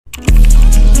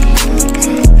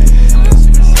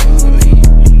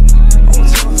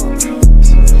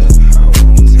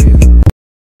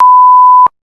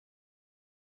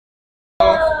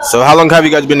So how long have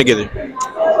you guys been together? I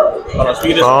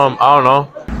don't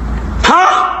know.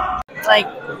 Like,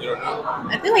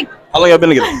 I feel like. How long y'all been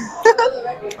together?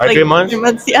 Like 3 months? 3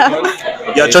 months, yeah.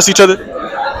 Y'all trust each other?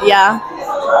 Yeah.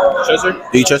 Trust her?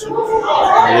 Do you trust her?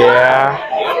 Yeah.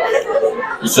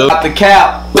 So Stop the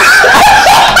cap.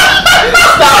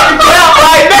 Stop the cap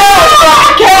right now. Stop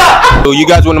the cap. So you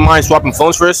guys wouldn't mind swapping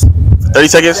phones for us? For 30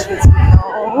 seconds? No.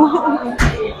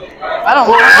 I don't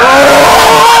want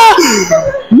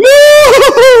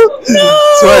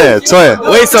Twin.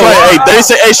 Wait, so hey, 30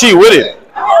 seconds. Hey, she with it.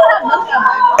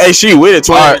 Hey, she with it,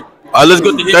 twin. All right, let's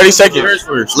go through 30 seconds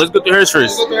first. Let's go through hers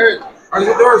first. Let's go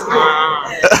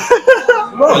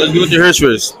through hers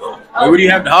first. What do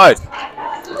you have to hide?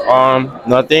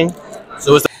 Nothing.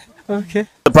 So what's the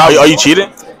problem? Are you cheating?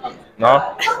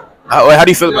 No. How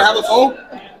do you feel about that?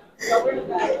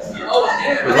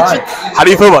 How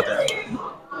do you feel about that?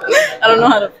 I don't know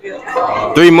how to feel.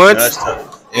 3 months?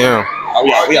 Yeah.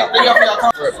 We out.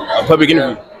 A public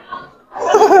interview.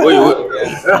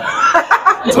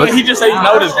 Wait, he just said you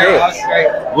know this girl.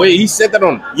 Wait, he said that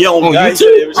on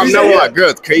YouTube? I'm not with my girl.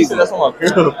 It's crazy. That's on my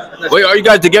girl. Wait, are you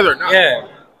guys together now? Yeah.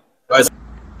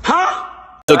 Huh?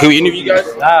 So can we interview you guys?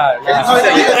 How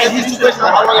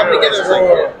long y'all been together?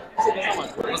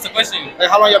 What's the question? Like,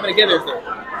 how long y'all been together?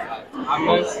 5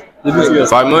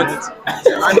 months.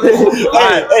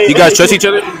 You guys trust each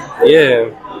other? Yeah.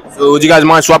 So would you guys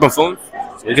mind swapping phones?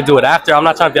 We can do it after. I'm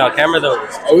not trying to be on camera though.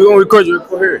 Oh, we gonna record you.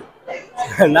 Record here.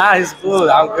 Nah, it's cool.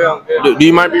 I'm good. Do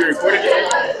you mind being recorded?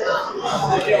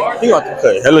 You got to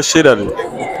cut hella shit out of it.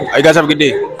 All right, you guys have a good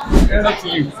day. It's up to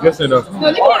you. Yes or no?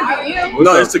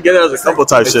 No, it's together as a couple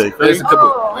type shit. It's a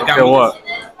couple. Okay, what?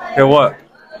 Okay, what?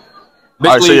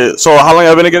 Alright, so how long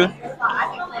y'all been together?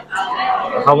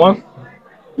 How long?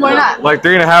 Why not? Like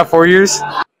 3.5, 4 years?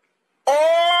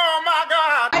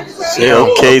 Yeah,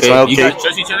 okay. You guys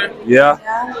trust each other? Yeah.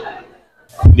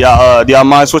 Yeah, do y'all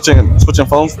mind switching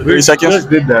phones for 30 seconds? Just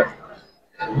did that.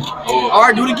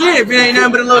 Alright, do it again. If it ain't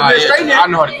nothing but a little bit straight now. I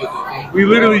know how to do it. We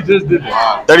literally just did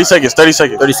that. 30 seconds. 30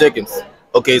 seconds.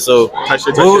 Okay, so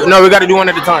no, we got to do one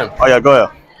at a time. Oh yeah, go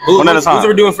ahead. One at a time. Who's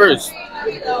we doing first?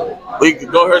 We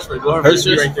go hers first. Go hers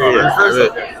first. Right there.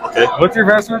 Yeah. Okay. What's your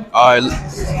password?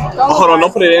 Hold on,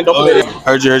 don't put it in.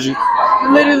 Heard you.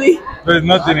 Literally. There's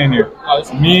nothing in here.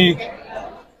 Me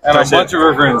and a bunch of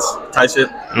her friends. Type shit.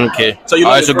 Okay. So you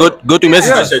so go through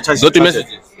messages. Go through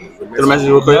messages. Go to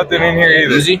messages real quick. Nothing in here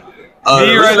either. Easy. Me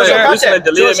right there. Recently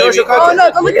deleted maybe. Oh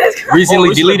no, don't look at this.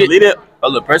 Recently deleted. Oh,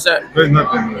 look, press that. There's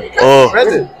nothing in there. Oh,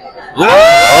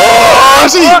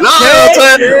 she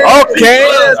okay.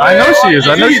 I know she is.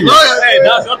 Hey,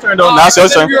 now's your turn though. Now's your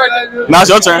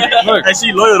turn. Hey,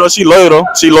 she loyal though. She loyal.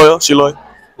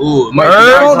 Ooh,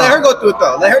 Let her go through it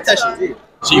though. Let her touch it.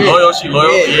 She loyal.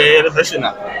 Yeah, that's her shit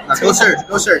now. Go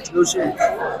search.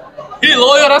 he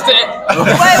loyal. That's it.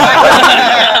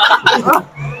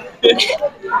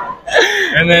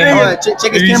 And then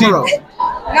Check his camera roll. No,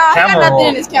 I got nothing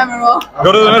in this camera roll.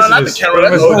 Go to the messages.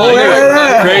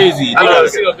 Crazy. I never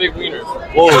seen a big wiener.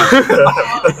 Whoa.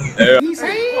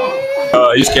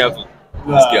 He's canceled.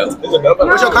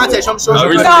 What's your contact? Show me. No,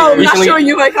 I'm not showing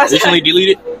you my contact. Recently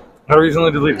deleted. Not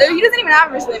recently deleted. He doesn't even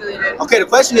have recently deleted. Okay, the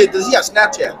question is, does he have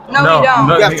Snapchat? No, we don't.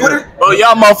 You have Twitter? Oh,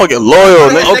 y'all motherfucking loyal.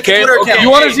 Okay. You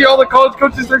want to see all the college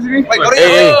coaches texting me? Wait, go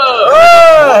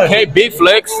to Hey, big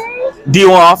flex. D1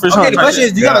 offers. Okay, the question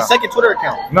is, do you have a second Twitter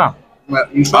account? No.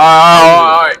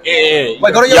 Alright. Wait,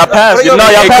 go to your. Y'all passed. No,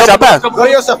 y'all passed. Go to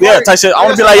your Safari. Yeah, type shit. I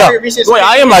want to be like y'all. Wait,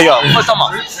 I am like y'all. What's talking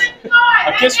about?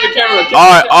 A kiss for the camera.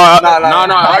 Alright. No.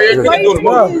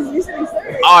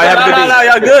 Alright, have a good day. No,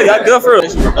 y'all good. Y'all good for real.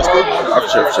 That's cool.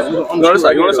 Go to the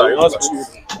side.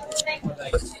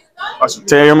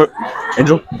 Tell your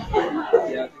Angel.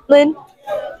 Lynn.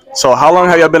 So, how long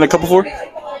have y'all been a couple for?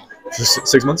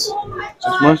 6 months.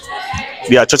 6 months.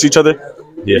 Yeah, trust each other.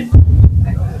 Yeah.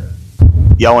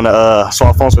 Y'all want to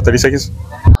swap phones for 30 seconds?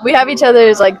 We have each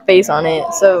other's like face on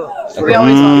it, so we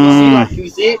always want Can you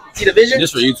see it? See the vision?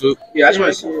 Just for YouTube. Yeah, I just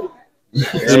want to see it.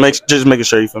 Just making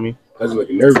sure you feel me. I was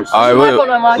looking nervous. All right,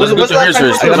 wait. Let's go to hers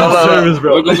first. We're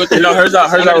gonna go through hers out.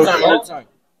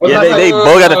 Yeah, they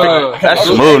both got to figure. That's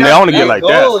smooth. I want to get like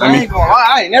that. I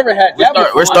ain't never had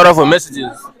that. We'll start off with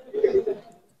messages.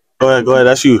 Go ahead.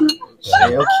 That's you.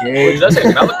 Okay. Did that say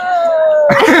Malik?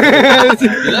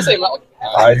 Did that say Malik?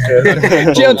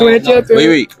 Chill, twin.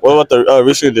 Wait. What about the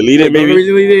recently deleted, maybe?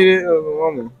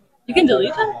 You can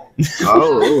delete them?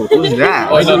 Oh, who's that?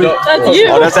 That's you.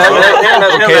 Oh, that's him.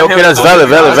 Okay, that's valid.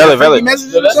 That's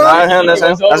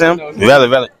him.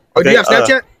 Valid. Oh, do you have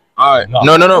Snapchat? All right.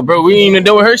 No, bro. We ain't even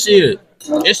done with her shit.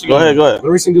 Go ahead.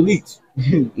 Recent deletes.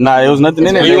 Nah, it was nothing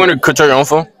in it. You want to control your own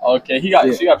phone? Okay, she got.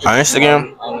 On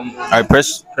Instagram. Alright,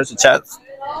 press the chats.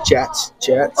 Chats.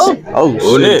 Oh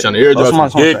Nigga trying to hear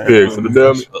somebody's dick pics for the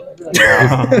dummy.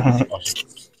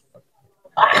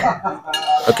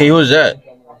 Okay, who is that?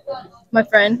 My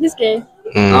friend, he's gay.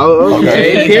 Oh,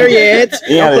 okay. Period.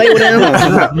 Don't play with him.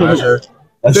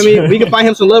 I mean, we can find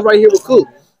him some love right here with Cool.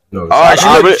 No, she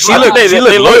look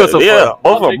loyal so far. Yeah,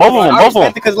 both of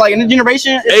them. Because like in the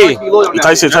generation, it's Hey, like to be loyal now.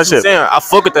 tight shit. I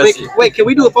fuck with that shit. Wait, can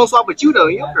we do a phone swap with you though,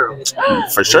 your girl?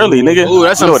 For surely, nigga. Ooh,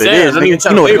 that's you know what it is, nigga.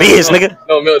 You know what it is, nigga.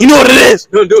 No, You know what it is.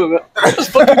 don't do it, man.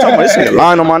 Fuck you talking about? This nigga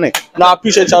lying on my neck. Nah, I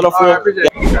appreciate y'all though, for real.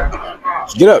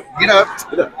 Get up.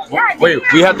 Wait,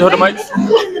 we have to hold the mic.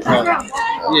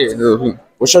 Yeah.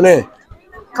 What's your name?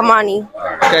 Kamani.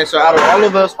 Okay, so out of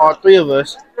all three of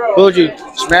us, who would you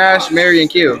smash, marry, and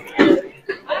kill?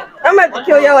 I'm about to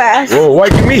kill your ass. Whoa, why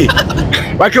kill me?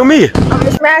 Why kill me? I'm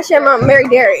gonna smash him. I'm marry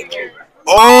Derek.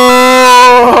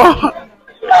 Oh!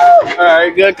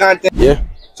 Alright, good content. Yeah.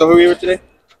 So who we were today?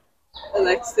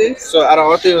 Alexis. So out of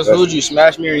all three of us, who would you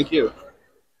smash, marry, and kill?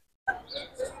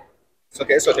 It's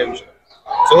okay. So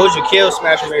who would you kill,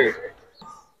 smash, or marry?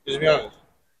 Just be honest.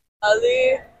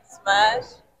 Ali, smash,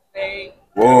 marry.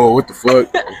 Whoa, what the fuck?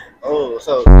 Oh,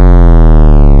 so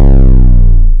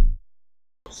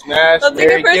smash, Let's take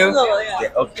marry, it kill. personal,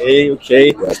 yeah.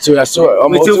 Okay. That's two.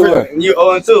 I'm Me too. You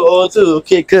 0-2.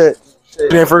 Okay, good.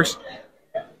 name first.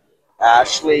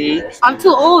 Ashley. I'm too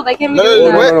old. I can't be No,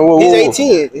 doing that. whoa. He's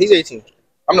 18. He's 18.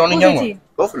 I'm the only Who's young 18? one.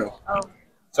 Both of them. Oh.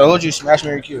 So who would you smash,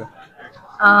 marry, kill?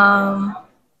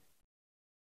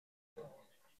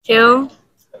 Kill.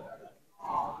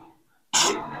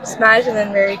 Smash and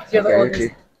then marry. You're the oldest.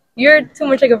 Okay. You're too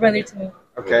much like a brother to me.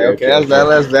 Okay. That's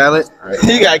valid. Right.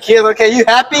 You got killed. Okay, you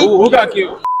happy? Who got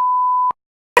killed?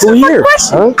 Who here?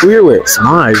 Huh? Who here with?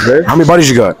 Smile, bro. How many buddies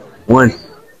you got? One.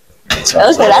 That's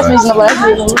reasonable.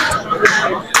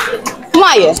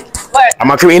 Maya. What?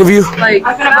 Am I coming interview? Like,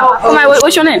 Maya,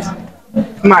 what's your name?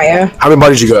 Maya. How many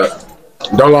buddies you got?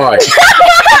 Don't lie.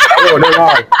 Oh, don't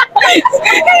lie.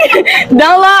 Don't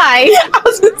lie. I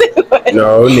was gonna say what?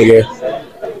 No, nigga.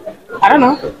 I don't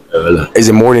know. Is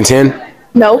it more than 10?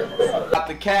 No. Stop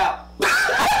the cap.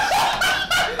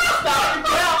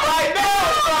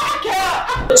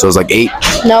 So it's like 8?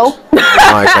 No.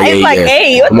 Alright, it's like 8. It's like yeah.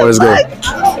 8. What Come on, let's go.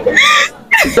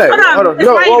 Hold on.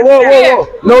 No, whoa.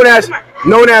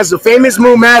 Known as the famous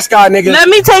moon mascot, nigga. Let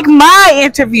me take my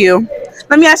interview.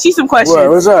 Let me ask you some questions.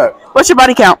 What's up? What's your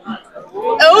body count?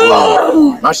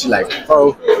 Oh. My shit like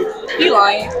 4. You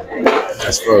lying.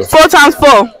 That's 4. 4 times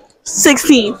 4.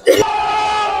 16.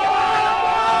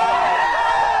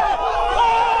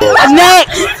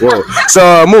 Next. Whoa.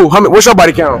 So, Moo, what's your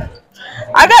body count?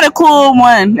 I got a cool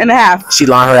 1.5. She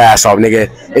lying her ass off, nigga.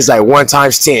 It's like 1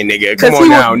 times 10, nigga. Come on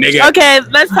now, nigga. Okay,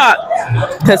 let's talk.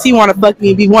 Cause he wanna fuck me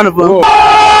and be one of them. Whoa.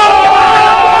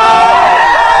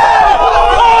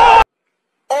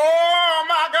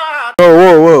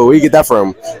 Whoa. Where you get that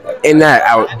from? In that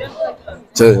out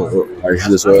to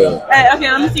this way. Hey,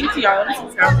 okay, let me sing to y'all.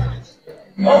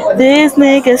 This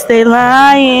nigga stay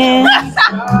lying.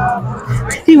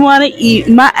 He wanna eat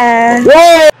my ass.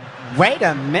 Whoa! Wait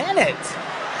a minute.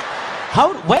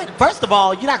 Wait, first of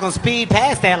all, you're not gonna speed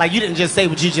past that like you didn't just say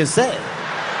what you just said.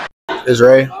 It's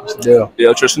Ray. What's the deal?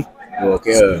 Yeah, Tristan.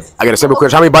 Okay. I got a simple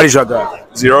question. How many bodies y'all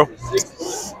got? 0.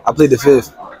 I played the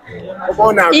 5th. Come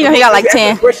on now. He got like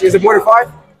 10. Question. Is it more than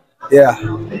 5? Yeah.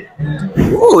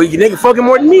 Ooh, you nigga fucking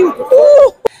more than me.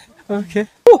 Ooh. Okay.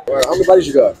 Right, how many bodies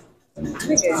you got?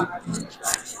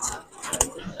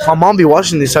 My mom be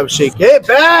watching this type of shit. Get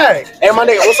back! Hey, my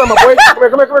nigga, what's up, my boy?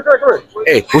 Come here.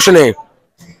 Hey, what's your name?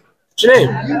 What's your name?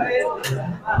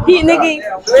 He nigga.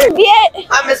 Yeah.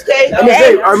 I'm Miss K. All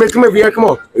right, man, come here, Via. Come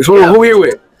on. Who we here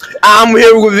with? I'm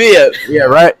here with Via. Yeah,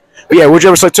 right? Yeah, would you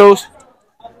ever suck toes?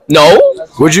 No.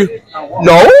 Would you?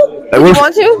 No. Like, You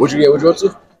want to? Would you want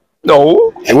to?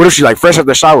 No. And what if she like fresh out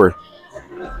the shower?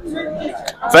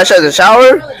 Fresh out the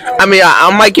shower? I mean,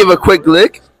 I might give a quick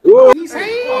lick.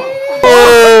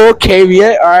 Oh, okay,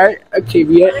 yeah. All right, okay,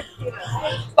 yeah.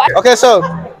 Okay, so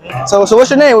what's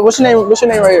your name? What's your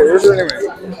name right here?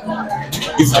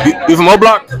 You from O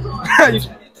Block?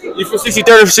 You from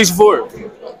 63rd or 64?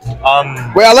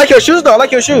 Wait, I like your shoes though. I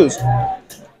like your shoes.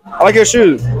 Okay.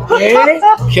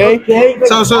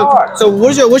 So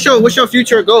what's your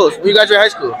future goals when you graduate high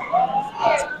school?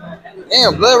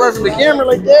 Damn, blood right from the camera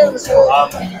like that.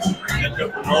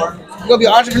 You gonna be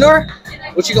an entrepreneur?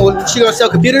 What you gonna sell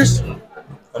computers?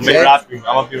 I'm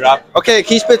gonna be rapping. Okay,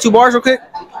 can you spit 2 bars real quick?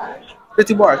 Spit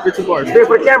 2 bars. Spit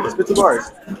for the camera. Spit 2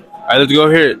 bars. All right, let's go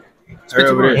here. Spit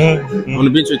 2 bars. On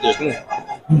the bench right there. Come on.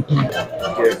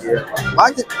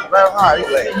 I just,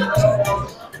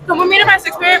 Can we meet him at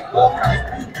 6 p.m.?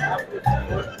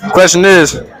 Question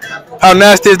is, how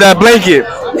nasty is that blanket?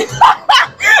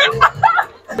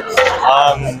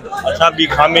 I try to be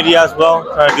comedy as well.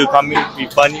 Try to do comedy, be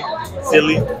funny,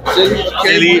 silly.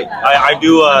 I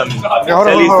do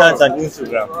silly stunts on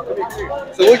Instagram.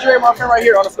 So what's your name, my friend, right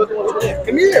here on the filter?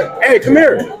 Come here. Hey, come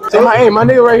here. So hey, my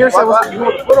nigga right here. So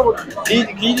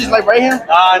Can you just like right here?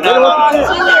 No. I'm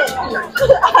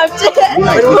just.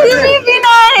 Be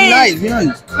nice. Be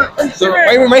nice. So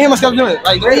right here, my stuff doing it.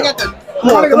 Like there, he got the. Come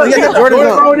on, he got the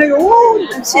Jordan on.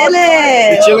 I'm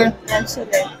chilling. You chilling? I'm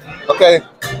chilling. Okay.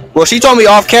 Well, she told me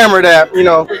off camera that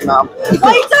nah.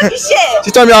 Why you talking shit?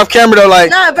 She told me off camera though, like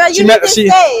Nah, bro, you need to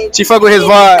stay. She fuck with his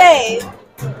vibe.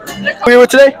 Who you with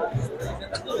today?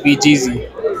 Be Jeezy.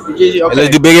 Okay. Let's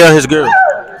do Biggie on his girl.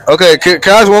 Okay, can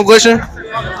I ask one question?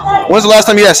 When's the last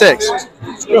time you had sex?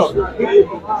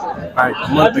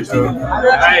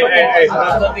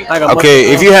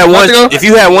 Okay, if you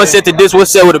had one set to dish, what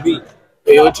set would it be?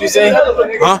 Hey, what you say?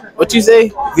 Huh? What you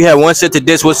say? If you had one set to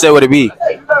dish, what set would it be? Okay.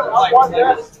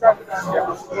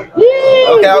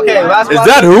 Is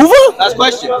that Hoover? Last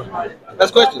question.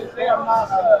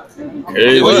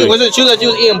 Hey, was it true that you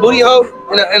was eating booty hole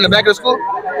in the back of the school?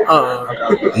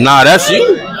 Nah, that's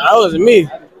you. That wasn't me.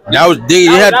 That was Diggy.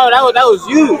 That was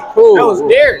you. Cool. That was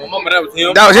Derek.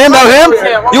 That was him. That was him?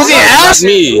 You was eating ass?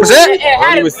 Me. Was it?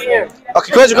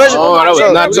 Okay, question. Oh, that was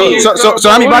not me. So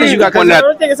how many bodies you got? Let me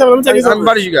tell you something. How many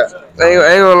bodies you got? I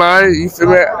ain't gonna lie. You feel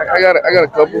me? I got a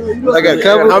couple. I got a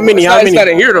couple. How many? It's not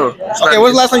in here though. Okay,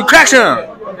 when's the last time you cracked some?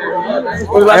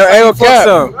 Ain't gonna cap.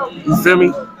 You feel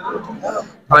me?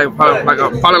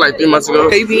 Probably like 3 months ago.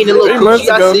 Okay, you be eating a little 3 months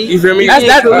ago. You feel me?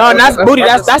 That's booty.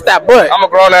 That's that butt. I'm a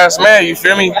grown ass man. You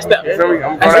feel me? You feel me?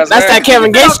 I'm a grown ass man. That's that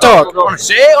Kevin Gates talk. On the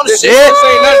shit.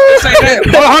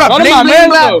 Hold on, my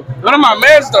man's though. One of my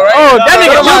man's though, right? Oh, that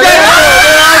nigga.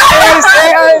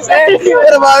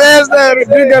 What about that?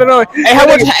 You got it on. Hey, how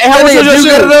much was your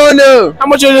shoes? How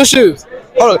much are your shoes?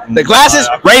 Hold on. The glasses,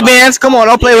 Ray-Bans. Come on,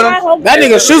 don't play with them. That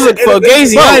nigga shoes look for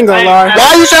Gazy. I ain't gonna lie.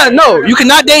 Why are you trying to? No, you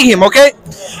cannot date him, okay?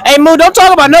 Hey, Moo, don't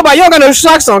talk about nobody. You don't got no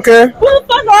socks on, cuz. Who the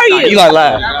fuck are you? You like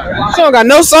laugh. You don't got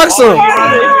no socks on.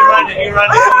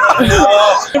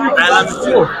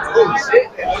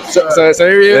 So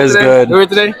here he is. That's good. Here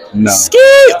today? No. Ski.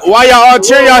 Why y'all all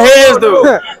cheer your heads, though?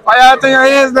 Why y'all turn your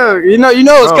hands though? You know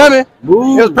it's coming.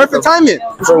 Boo. It was perfect timing.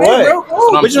 For what?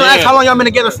 But you want to ask how long y'all been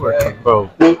together for? Bro,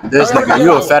 this nigga,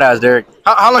 you a fat ass Derek.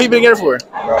 How long you been together for?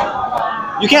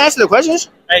 You can't answer the questions.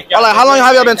 How long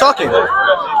have y'all been talking?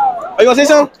 Are you gonna say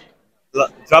something?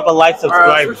 Drop a like,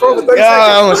 subscribe.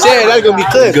 Yeah, I'm gonna say it. That's gonna be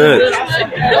good. Good.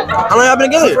 How long y'all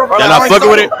been together? Y'all not fucking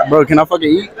with it? Bro, can I fucking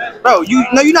eat? Bro, you're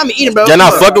not me eating, bro. Y'all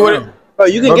not fucking with it? Bro,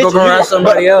 you can get go around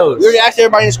somebody else. You already asked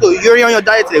everybody in school. You're already on your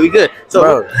diet today. We good. So,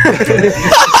 Bro.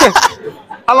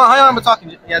 how long been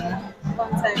talking, Yasmin?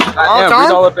 Yeah,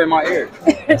 breathe all up in my ear.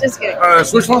 Just kidding.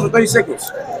 Switch phones for 30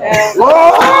 seconds.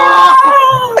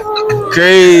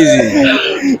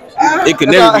 Crazy. It could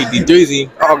never be Jeezy.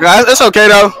 Oh, guys, it's okay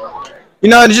though. You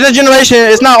know, this generation,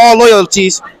 it's not all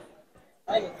loyalties.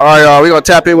 All right, y'all, we gonna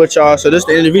tap in with y'all. So this is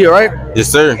the end of the video, right? Yes,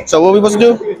 sir. So what we supposed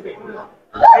to do?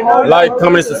 Like,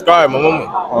 comment, and subscribe, my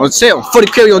mama. Oh, say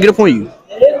 40K, we gonna get up on you.